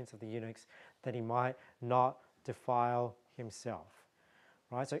of the prince of the eunuchs that he might not defile himself.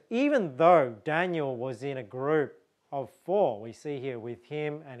 Right, so even though Daniel was in a group of 4, we see here with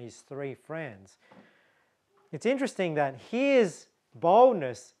him and his 3 friends, it's interesting that his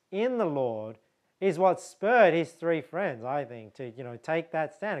boldness in the Lord is what spurred his 3 friends, I think, to take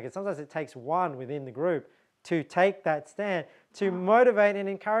that stand. Because sometimes it takes one within the group to take that stand, to motivate and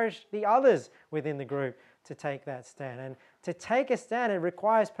encourage the others within the group to take that stand. And to take a stand, it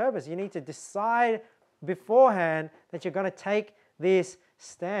requires purpose. You need to decide beforehand that you're going to take this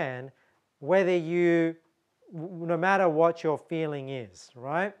stand, no matter what your feeling is,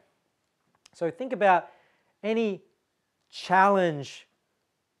 right? So think about any challenge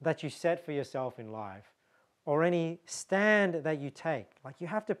that you set for yourself in life, or any stand that you take. Like, you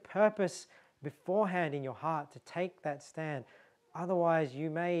have to purpose beforehand in your heart to take that stand. Otherwise, you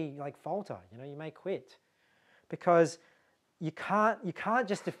may falter. You may quit, because you can't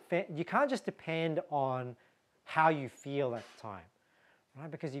just depend on how you feel at the time, right?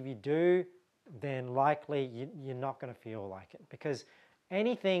 Because if you do, then likely you're not going to feel like it. Because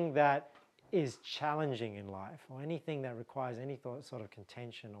anything that is challenging in life, or anything that requires any sort of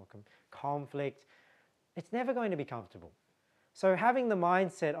contention or conflict, it's never going to be comfortable. So having the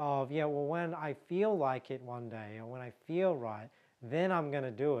mindset of, when I feel like it one day, or when I feel right, then I'm going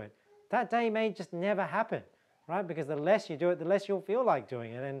to do it. That day may just never happen, right? Because the less you do it, the less you'll feel like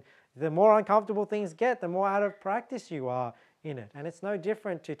doing it. And the more uncomfortable things get, the more out of practice you are in it. And it's no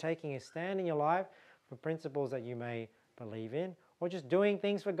different to taking a stand in your life for principles that you may believe in, or just doing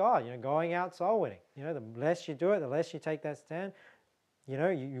things for God, going out soul winning. The less you do it, the less you take that stand.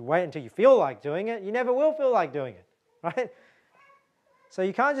 You wait until you feel like doing it. You never will feel like doing it, right? So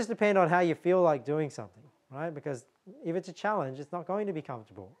you can't just depend on how you feel like doing something, right? Because if it's a challenge, it's not going to be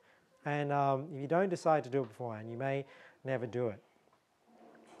comfortable. And if you don't decide to do it beforehand, you may never do it.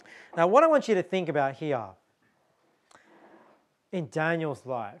 Now, what I want you to think about here in Daniel's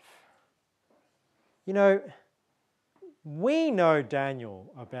life, we know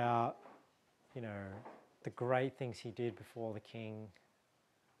Daniel about, the great things he did before the king,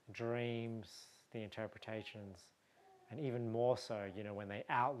 the dreams, the interpretations, and even more so, when they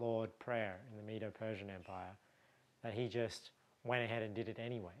outlawed prayer in the Medo-Persian Empire, that he just went ahead and did it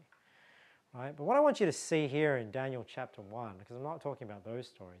anyway, right? But what I want you to see here in Daniel chapter 1, because I'm not talking about those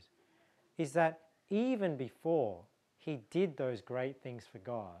stories, is that even before he did those great things for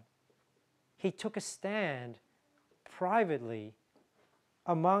God, he took a stand privately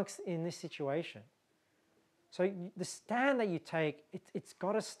in this situation. So the stand that you take, it's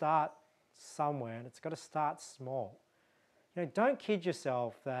got to start somewhere, and it's got to start small. Don't kid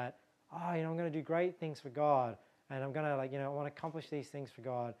yourself that, I'm going to do great things for God, and I'm going to I want to accomplish these things for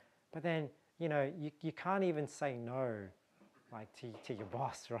God, but then, you can't even say no like to your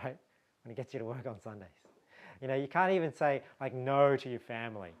boss, right? When he gets you to work on Sundays. You know, you can't even say like no to your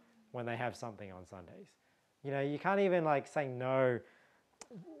family when they have something on Sundays. You know, you can't even like say no.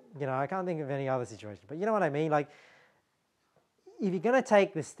 You know, I can't think of any other situation, but you know what I mean? Like, if you're going to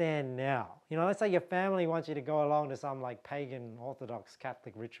take the stand now, you know, let's say your family wants you to go along to some like pagan Orthodox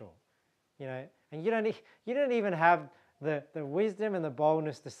Catholic ritual, you know, and you don't even have the wisdom and the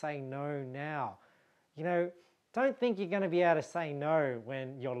boldness to say no now. You know, don't think you're going to be able to say no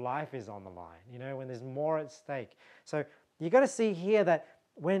when your life is on the line, you know, when there's more at stake. So you've got to see here that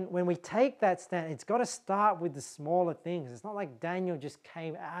when we take that stand, it's got to start with the smaller things. It's not like Daniel just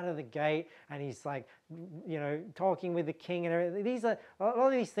came out of the gate and he's like, you know, talking with the king and everything. These are a lot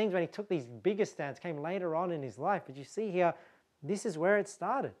of these things when he took these bigger stands came later on in his life. But you see here, this is where it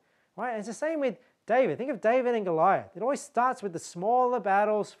started, right? And it's the same with David. Think of David and Goliath. It always starts with the smaller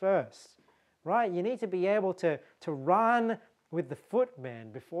battles first, right? You need to be able to run with the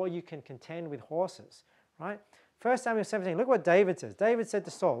footmen before you can contend with horses, right? 1 Samuel 17, look what David says. David said to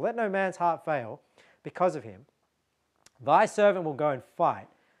Saul, "Let no man's heart fail because of him. Thy servant will go and fight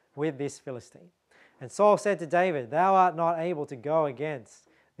with this Philistine." And Saul said to David, "Thou art not able to go against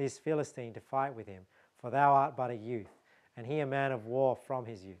this Philistine to fight with him, for thou art but a youth, and he a man of war from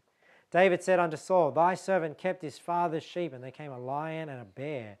his youth." David said unto Saul, "Thy servant kept his father's sheep, and there came a lion and a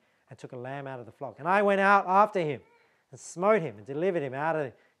bear, and took a lamb out of the flock. And I went out after him, and smote him, and delivered him out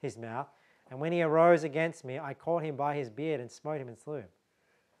of his mouth. And when he arose against me, I caught him by his beard, and smote him, and slew him.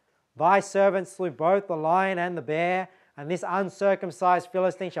 Thy servant slew both the lion and the bear, and this uncircumcised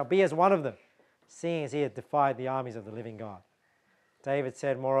Philistine shall be as one of them, seeing as he hath defied the armies of the living God." David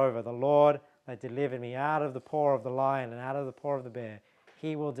said, "Moreover, the Lord that delivered me out of the paw of the lion and out of the paw of the bear,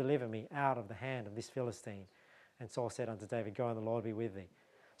 he will deliver me out of the hand of this Philistine." And Saul said unto David, "Go, and the Lord be with thee."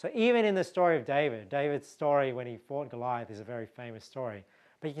 So even in the story of David, David's story when he fought Goliath is a very famous story.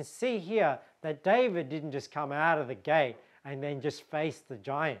 But you can see here that David didn't just come out of the gate and then just face the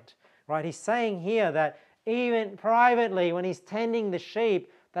giant, right? He's saying here that even privately when he's tending the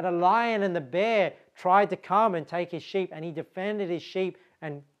sheep, that a lion and the bear tried to come and take his sheep, and he defended his sheep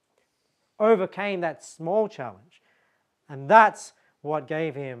and overcame that small challenge. And that's what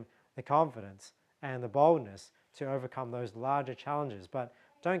gave him the confidence and the boldness to overcome those larger challenges. But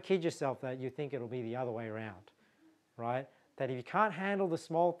don't kid yourself that you think it'll be the other way around, right? That if you can't handle the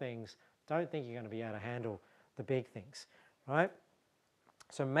small things, don't think you're going to be able to handle the big things, right?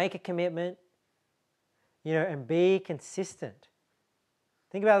 So make a commitment, you know, and be consistent.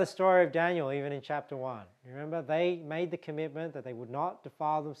 Think about the story of Daniel, even in chapter 1. You remember, they made the commitment that they would not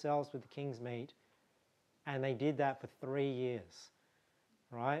defile themselves with the king's meat, and they did that for 3 years,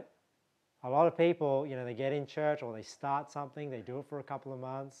 right? A lot of people, you know, they get in church or they start something, they do it for a couple of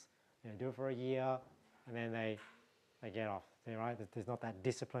months, you know, do it for a year, and then they get off, right? There's not that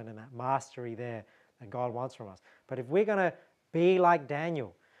discipline and that mastery there that God wants from us. But if we're going to be like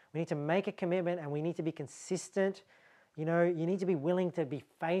Daniel, we need to make a commitment and we need to be consistent. You know, you need to be willing to be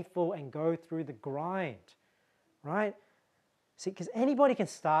faithful and go through the grind, right? See, because anybody can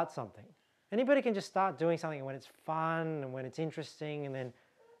start something. Anybody can just start doing something when it's fun and when it's interesting, and then,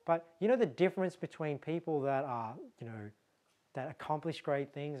 but you know the difference between people that are, you know, that accomplish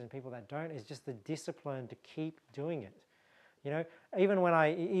great things and people that don't is just the discipline to keep doing it. You know,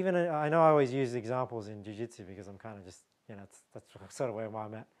 I know I always use examples in jiu-jitsu because I'm kind of just, you know, that's sort of where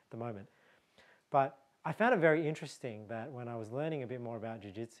I'm at the moment. But I found it very interesting that when I was learning a bit more about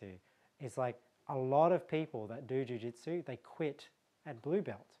jiu-jitsu, it's like a lot of people that do jiu-jitsu, they quit at blue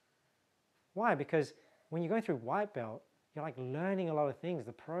belt. Why? Because when you go through white belt, you're like learning a lot of things.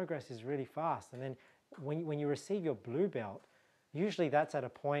 The progress is really fast. And then when you receive your blue belt, usually that's at a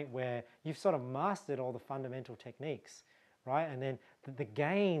point where you've sort of mastered all the fundamental techniques, right? And then the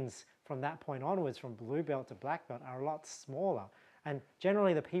gains from that point onwards, from blue belt to black belt, are a lot smaller. And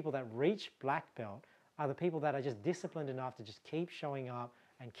generally the people that reach black belt are the people that are just disciplined enough to just keep showing up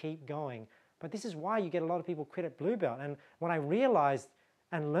and keep going. But this is why you get a lot of people quit at blue belt. And when I realized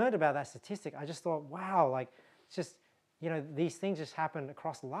and learned about that statistic, I just thought, wow, like, it's just, you know, these things just happen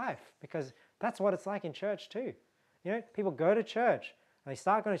across life, because that's what it's like in church too. You know, people go to church, and they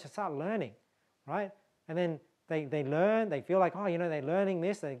start learning, right? And then they learn, they feel like, oh, you know, they're learning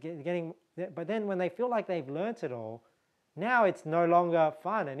this, they're getting, but then when they feel like they've learnt it all, now it's no longer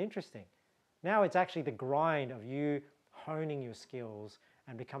fun and interesting. Now it's actually the grind of you honing your skills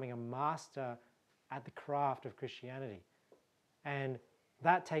and becoming a master at the craft of Christianity. And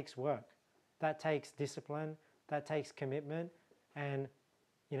that takes work. That takes discipline. That takes commitment. And,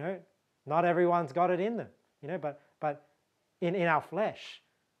 you know, not everyone's got it in them, you know, but in our flesh.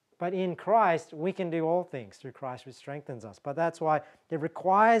 But in Christ, we can do all things through Christ which strengthens us. But that's why it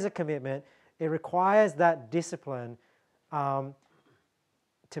requires a commitment. It requires that discipline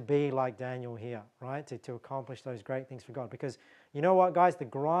to be like Daniel here, right? To accomplish those great things for God. Because you know what, guys? The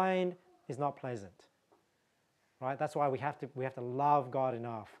grind is not pleasant, right? That's why we have to love God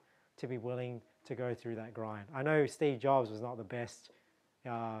enough to be willing to go through that grind. I know Steve Jobs was not the best,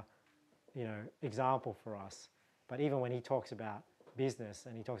 example for us. But even when he talks about business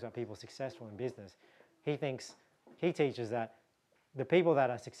and he talks about people successful in business, he teaches that the people that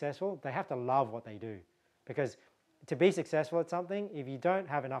are successful, they have to love what they do. Because to be successful at something, if you don't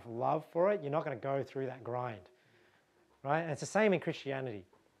have enough love for it, you're not going to go through that grind, right? And it's the same in Christianity.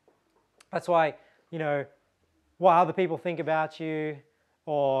 That's why, what other people think about you,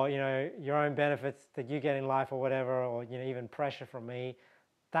 or, your own benefits that you get in life or whatever, or, even pressure from me,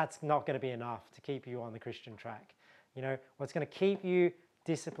 that's not going to be enough to keep you on the Christian track. What's going to keep you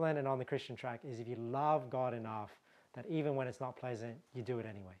disciplined and on the Christian track is if you love God enough that even when it's not pleasant, you do it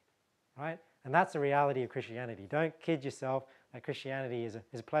anyway, right? And that's the reality of Christianity. Don't kid yourself that Christianity is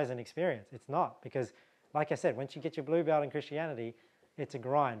a pleasant experience. It's not, because like I said, once you get your blue belt in Christianity, it's a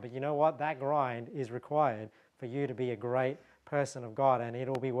grind. But you know what? That grind is required for you to be a great person of God, and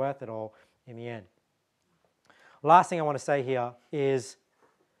it'll be worth it all in the end. Last thing I want to say here is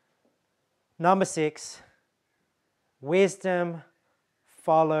number 6, wisdom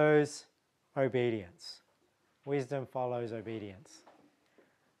follows obedience. Wisdom follows obedience.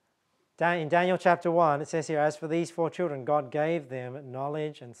 In Daniel chapter 1, it says here, as for these 4 children, God gave them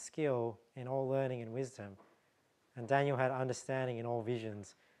knowledge and skill in all learning and wisdom. And Daniel had understanding in all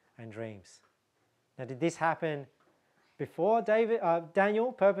visions and dreams. Now, did this happen before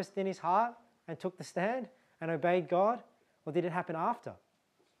Daniel purposed in his heart and took the stand and obeyed God? Or did it happen after?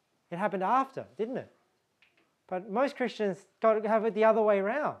 It happened after, didn't it? But most Christians have it the other way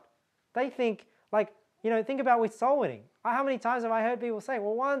around. They think, think about with soul winning. How many times have I heard people say,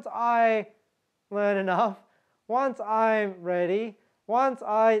 well, once I learn enough, once I'm ready, once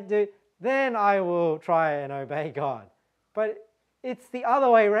I do, then I will try and obey God. But it's the other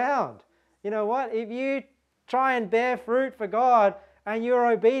way around. You know what? If you try and bear fruit for God and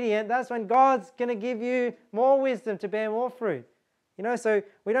you're obedient, that's when God's going to give you more wisdom to bear more fruit. So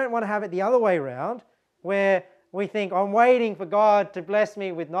we don't want to have it the other way around, where we think, I'm waiting for God to bless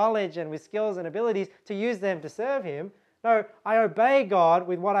me with knowledge and with skills and abilities to use them to serve Him. No, I obey God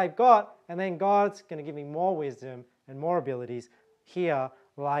with what I've got, and then God's going to give me more wisdom and more abilities here,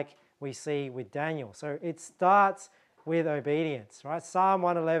 like we see with Daniel. So it starts with obedience, right? Psalm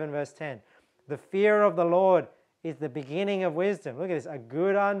 111 verse 10. The fear of the Lord is the beginning of wisdom. Look at this. A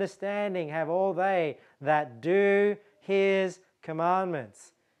good understanding have all they that do His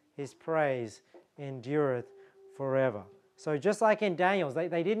commandments. His praise endureth forever. So just like in Daniel's,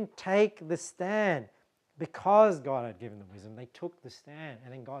 they didn't take the stand because God had given them wisdom. They took the stand,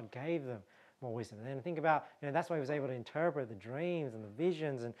 and then God gave them more wisdom. And then think about, that's why He was able to interpret the dreams and the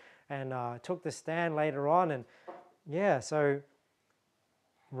visions, and took the stand later on. And so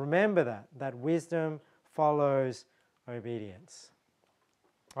remember that wisdom follows obedience.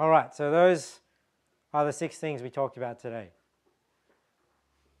 All right, so those are the 6 things we talked about today.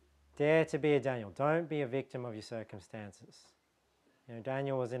 Dare to be a Daniel. Don't be a victim of your circumstances.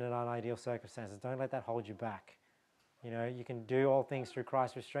 Daniel was in an unideal circumstances. Don't let that hold you back. You can do all things through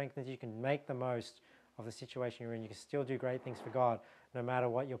Christ who strengthens you. You can make the most of the situation you're in. You can still do great things for God no matter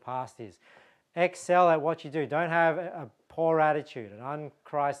what your past is. Excel at what you do. Don't have a poor attitude, an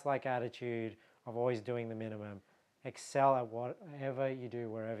un-Christ-like attitude of always doing the minimum. Excel at whatever you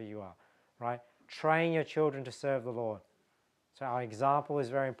do, wherever you are, right? Train your children to serve the Lord. So our example is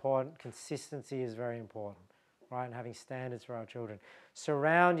very important. Consistency is very important, right? And having standards for our children.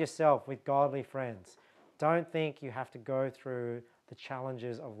 Surround yourself with godly friends. Don't think you have to go through the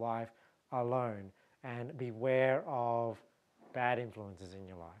challenges of life alone, and beware of bad influences in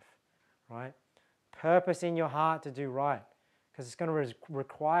your life, right? Purpose in your heart to do right, because it's going to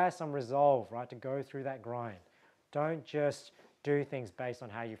require some resolve, right, to go through that grind. Don't just do things based on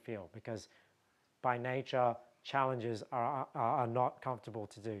how you feel, because by nature, challenges are not comfortable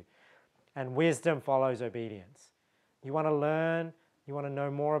to do. And wisdom follows obedience. You want to learn, you want to know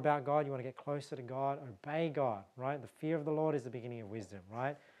more about God, you want to get closer to God, obey God, right? The fear of the Lord is the beginning of wisdom,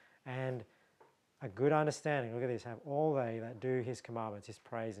 right? And a good understanding, look at this, have all they that do His commandments, His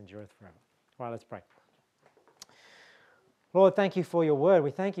praise endureth forever. All right, let's pray. Lord, thank You for Your word.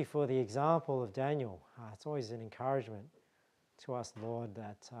 We thank You for the example of Daniel. It's always an encouragement to us, Lord,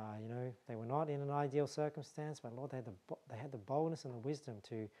 that they were not in an ideal circumstance, but Lord, they had the boldness and the wisdom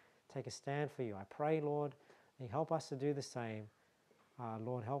to take a stand for You. I pray, Lord, that You help us to do the same.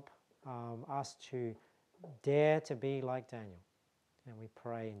 Lord, help us to dare to be like Daniel. And we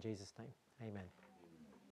pray in Jesus' name. Amen.